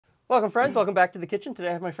Welcome, friends. Welcome back to the kitchen. Today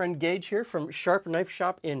I have my friend Gage here from Sharp Knife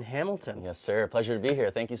Shop in Hamilton. Yes, sir. Pleasure to be here.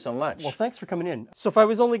 Thank you so much. Well, thanks for coming in. So if I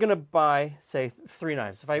was only going to buy, say, 3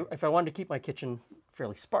 knives, if I wanted to keep my kitchen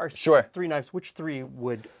fairly sparse, Sure. 3 knives, which 3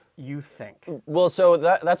 would you think? Well, so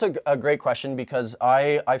that's a great question because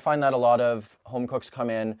I find that a lot of home cooks come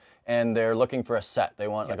in and they're looking for a set. They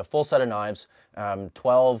want like a full set of knives,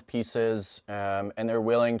 12 pieces, and they're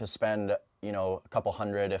willing to spend, you know, a couple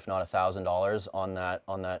hundred, if not $1,000 on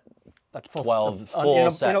that Full, 12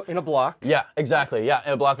 full set. In a block. Yeah, exactly. Yeah,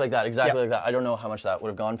 in a block like that, exactly like that. I don't know how much that would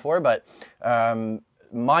have gone for, but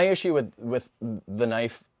my issue with the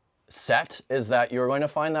knife set is that you're going to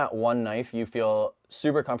find that one knife you feel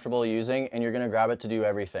super comfortable using and you're going to grab it to do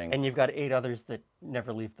everything. And you've got 8 others that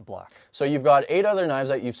never leave the block. So you've got 8 other knives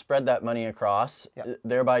that you've spread that money across,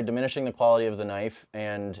 thereby diminishing the quality of the knife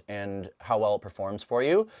and how well it performs for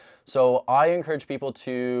you. So I encourage people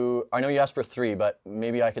to, I know you asked for 3, but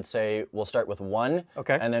maybe I could say we'll start with 1,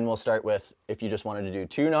 and then we'll start with, if you just wanted to do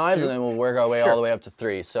 2 knives, and then we'll work our way all the way up to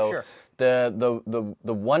 3. So the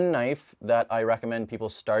one knife that I recommend people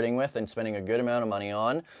starting with and spending a good amount of money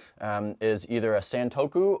on is either a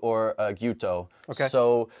santoku or a gyuto.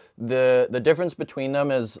 So the difference between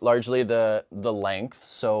them is largely the length.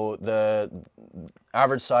 So the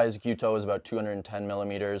average size gyuto is about 210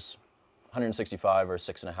 millimeters, 165 or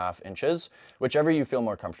 6.5 inches, whichever you feel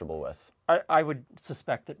more comfortable with. I would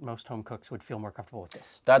suspect that most home cooks would feel more comfortable with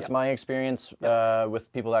this. That's my experience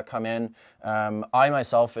with people that come in. I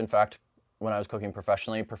myself, in fact, when I was cooking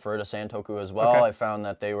professionally, preferred a santoku as well. I found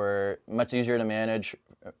that they were much easier to manage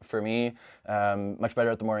for me, much better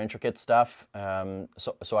at the more intricate stuff.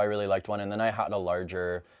 So I really liked one. And then I had a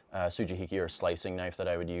larger sujihiki or slicing knife that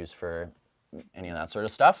I would use for any of that sort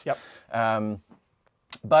of stuff.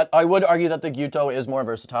 But I would argue that the gyuto is more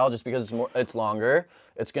versatile just because it's longer.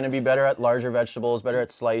 It's going to be better at larger vegetables, better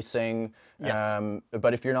at slicing.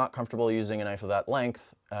 But if you're not comfortable using a knife of that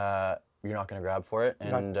length, you're not going to grab for it,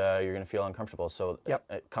 and you're going to feel uncomfortable. So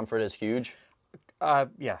comfort is huge.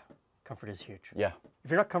 Yeah, comfort is huge. Yeah. If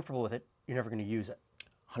you're not comfortable with it, you're never going to use it.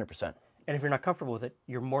 100%. And if you're not comfortable with it,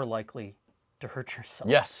 you're more likely to hurt yourself.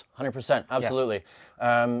 Yes, 100%. Absolutely.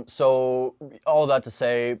 So all of that to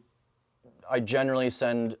say, I generally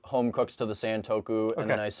send home cooks to the santoku, and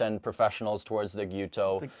then I send professionals towards the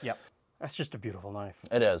gyuto. That's just a beautiful knife.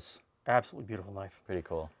 It is. Absolutely beautiful knife. Pretty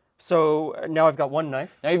cool. So now I've got 1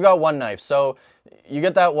 knife. Now you've got 1 knife. So you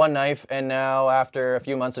get that 1 knife, and now after a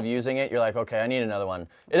few months of using it, you're like, okay, I need another one.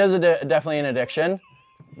 It is definitely an addiction,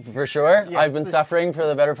 for sure. I've been suffering for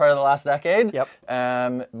the better part of the last decade.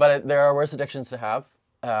 But there are worse addictions to have.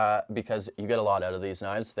 Because you get a lot out of these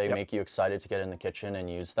knives. They make you excited to get in the kitchen and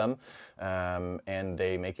use them, and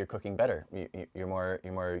they make your cooking better. You're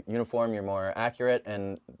more uniform, you're more accurate,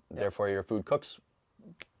 and therefore your food cooks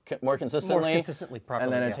more consistently, properly,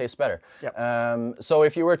 and then it tastes better. So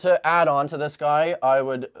if you were to add on to this guy, I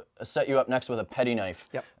would set you up next with a petty knife.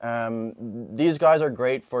 These guys are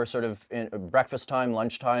great for sort of breakfast time,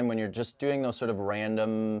 lunchtime, when you're just doing those sort of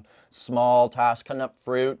random small tasks, cutting up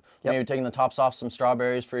fruit, maybe taking the tops off some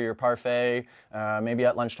strawberries for your parfait. Maybe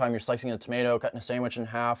at lunchtime you're slicing a tomato, cutting a sandwich in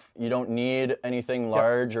half. You don't need anything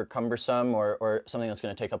large or cumbersome or something that's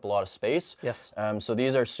going to take up a lot of space. So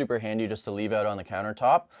these are super handy just to leave out on the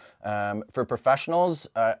countertop. For professionals,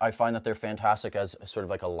 I find that they're fantastic as sort of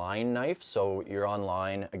like a line knife. So you're on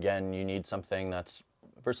line, again, you need something that's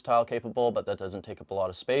versatile, capable, but that doesn't take up a lot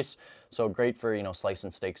of space. So great for, you know,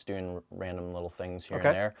 slicing steaks, doing random little things here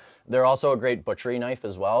and there. They're also a great butchery knife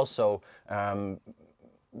as well. So, you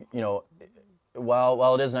know,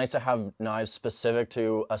 while it is nice to have knives specific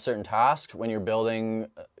to a certain task, when you're building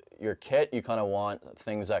your kit, you kind of want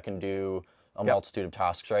things that can do a multitude of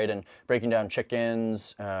tasks, right? And breaking down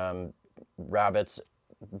chickens, rabbits,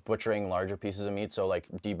 butchering larger pieces of meat, so like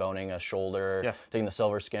deboning a shoulder, taking the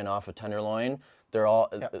silver skin off a tenderloin, they're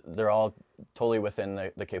all totally within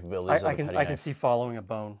the capabilities of a petty knife. I can see following a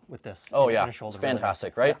bone with this. Oh yeah, it's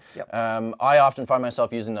fantastic, right? I often find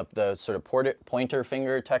myself using the sort of pointer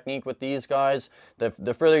finger technique with these guys.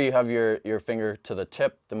 The further you have your finger to the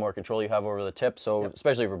tip, the more control you have over the tip. So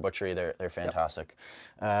especially for butchery, they're fantastic.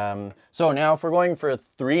 So now if we're going for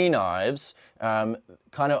 3 knives,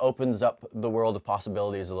 kind of opens up the world of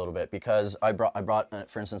possibilities a little bit, because I brought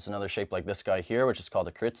for instance another shape like this guy here, which is called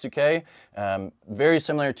a kiritsuke. Very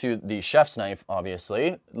similar to the chef's knife,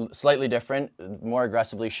 obviously, slightly different, more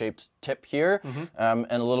aggressively shaped tip here, and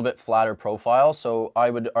a little bit flatter profile. So I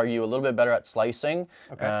would argue a little bit better at slicing,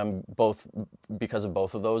 both because of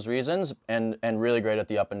both of those reasons, and really great at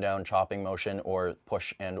the up and down chopping motion or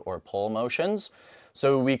push and or pull motions.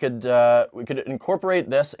 So we could incorporate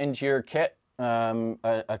this into your kit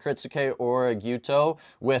a kritsuke or a gyuto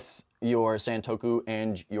with your santoku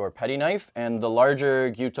and your petty knife, and the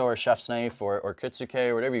larger gyuto or chef's knife or kritsuke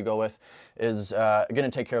or whatever you go with is going to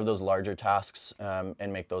take care of those larger tasks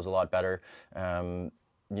and make those a lot better. You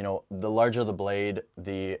know, the larger the blade,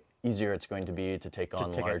 the easier it's going to be to take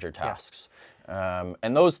on larger tasks. Yeah.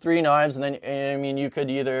 And those 3 knives, and then, I mean, you could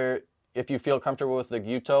either, if you feel comfortable with the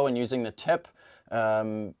gyuto and using the tip,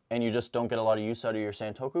 and you just don't get a lot of use out of your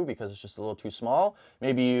santoku because it's just a little too small,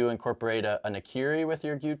 maybe you incorporate a nakiri with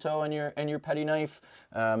your gyuto and your petty knife.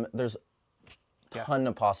 There's a ton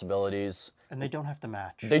of possibilities. And they don't have to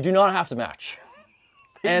match. They do not have to match.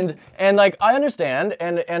 And like, I understand,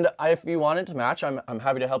 and if you want it to match, I'm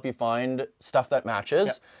happy to help you find stuff that matches.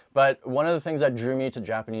 Yep. But one of the things that drew me to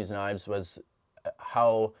Japanese knives was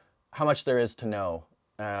how much there is to know.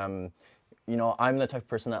 You know, I'm the type of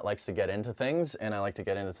person that likes to get into things, and I like to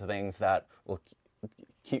get into things that will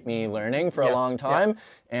keep me learning for a long time.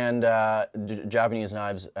 And Japanese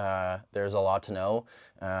knives, there's a lot to know.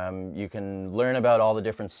 You can learn about all the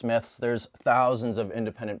different smiths. There's thousands of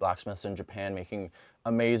independent blacksmiths in Japan making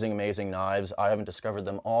amazing, amazing knives. I haven't discovered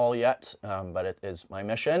them all yet, but it is my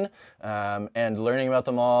mission. And learning about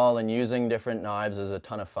them all and using different knives is a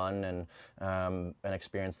ton of fun and an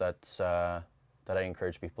experience that's that I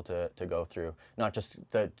encourage people to go through. Not just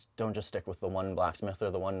don't just stick with the one blacksmith or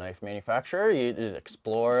the one knife manufacturer. You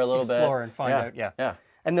explore a little bit. Explore and find out. Yeah.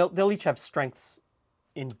 And they'll each have strengths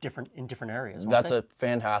in different areas. That's a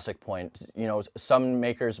fantastic point. You know, some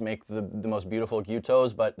makers make the most beautiful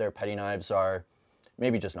gyutos, but their petty knives are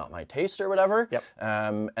maybe just not my taste or whatever. Yep.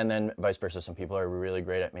 And then vice versa, some people are really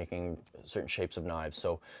great at making certain shapes of knives.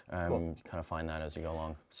 So you kind of find that as you go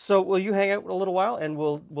along. So will you hang out a little while and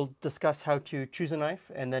we'll discuss how to choose a knife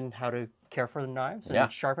and then how to care for the knives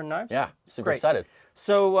and sharpen knives? Yeah, super excited.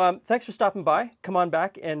 So thanks for stopping by. Come on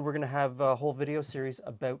back and we're going to have a whole video series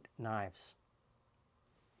about knives.